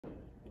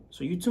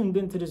So you tuned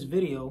into this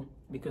video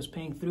because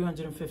paying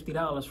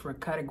 $350 for a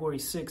Category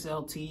 6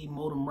 LTE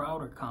modem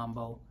router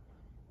combo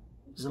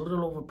is a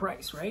little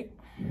overpriced, right?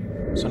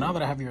 So now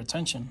that I have your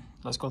attention,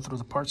 let's go through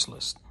the parts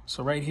list.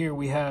 So right here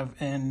we have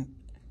an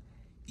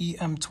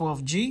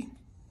EM12G.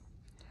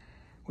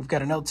 We've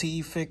got an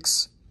LTE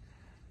fix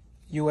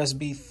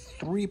USB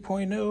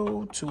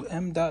 3.0 to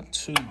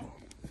M.2.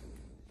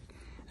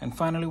 And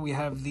finally, we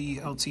have the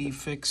LTE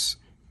fix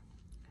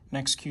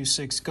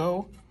NextQ6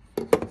 Go.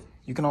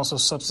 You can also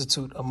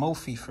substitute a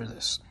mofi for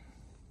this.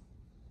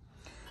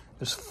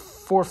 There's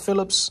 4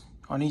 Phillips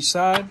on each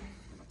side.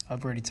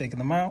 I've already taken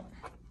them out.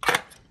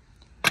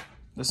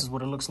 This is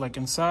what it looks like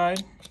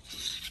inside.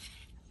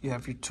 You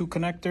have your 2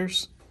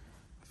 connectors.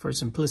 For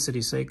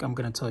simplicity's sake, I'm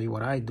going to tell you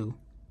what I do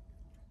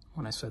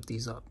when I set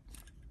these up.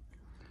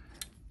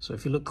 So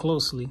if you look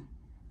closely,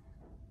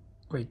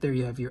 right there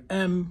you have your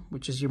M,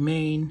 which is your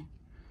main.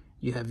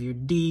 You have your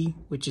D,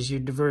 which is your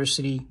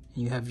diversity.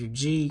 And you have your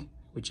G,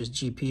 which is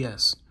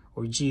GPS,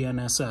 or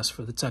GNSS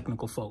for the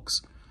technical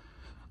folks.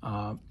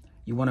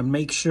 You want to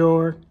make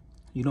sure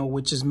you know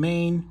which is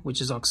main,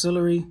 which is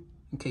auxiliary,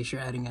 in case you're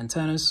adding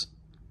antennas,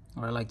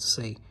 or I like to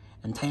say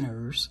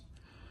antennas.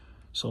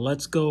 So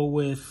let's go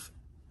with,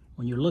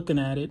 when you're looking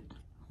at it,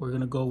 we're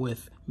going to go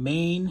with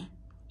main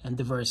and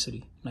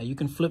diversity. Now you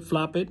can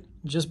flip-flop it,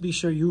 just be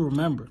sure you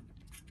remember.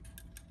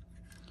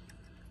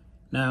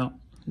 Now,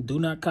 do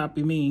not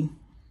copy me.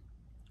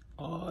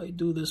 I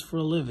do this for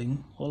a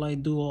living. All I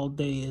do all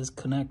day is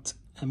connect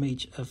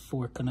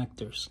MHF4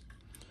 connectors.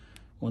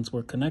 Once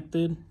we're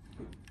connected,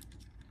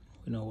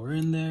 we know we're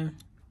in there.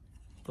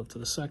 Go to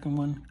the second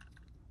one.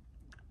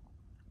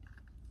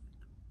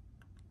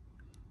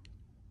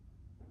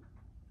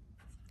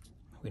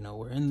 We know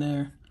we're in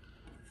there.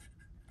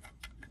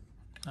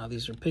 Now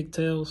these are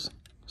pigtails,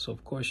 so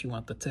of course you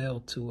want the tail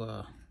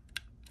to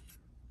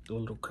do a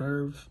little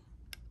curve.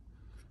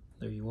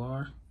 There you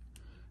are.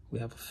 We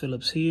have a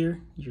Phillips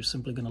here. You're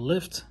simply going to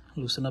lift,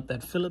 loosen up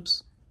that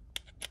Phillips.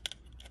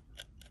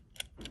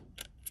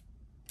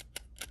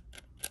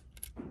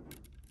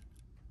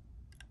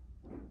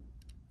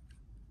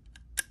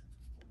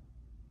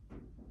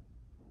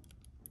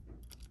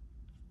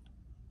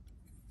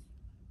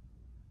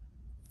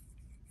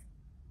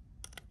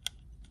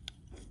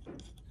 You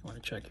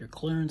want to check your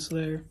clearance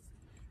there.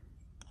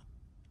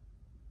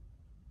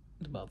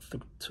 About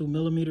 2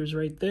 millimeters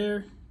right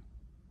there.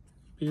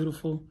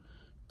 Beautiful.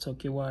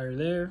 Tuck your wire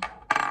there.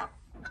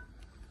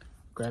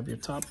 Grab your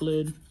top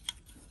lid.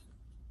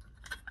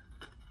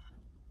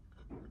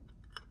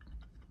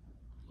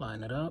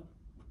 Line it up.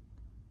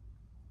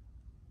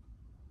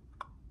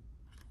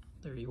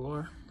 There you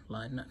are.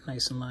 Line that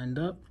nice and lined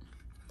up.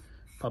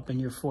 Pop in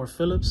your 4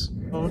 Phillips.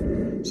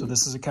 So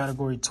this is a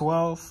Category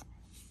 12.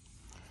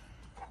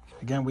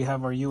 Again, we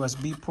have our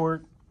USB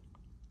port.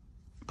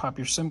 Pop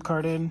your SIM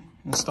card in.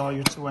 Install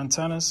your 2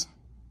 antennas.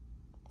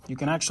 You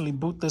can actually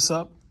boot this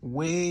up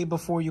way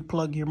before you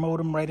plug your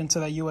modem right into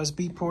that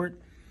USB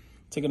port.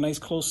 Take a nice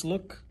close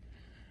look.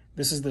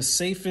 This is the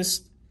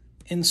safest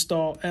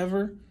install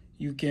ever.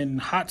 You can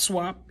hot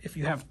swap if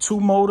you have 2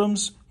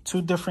 modems,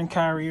 2 different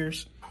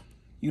carriers.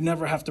 You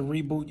never have to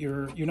reboot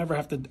you never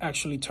have to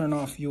actually turn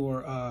off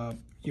your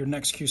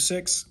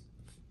NextQ6.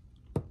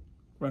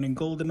 Running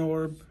Golden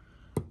Orb,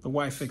 the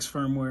Wi-Fi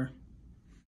firmware.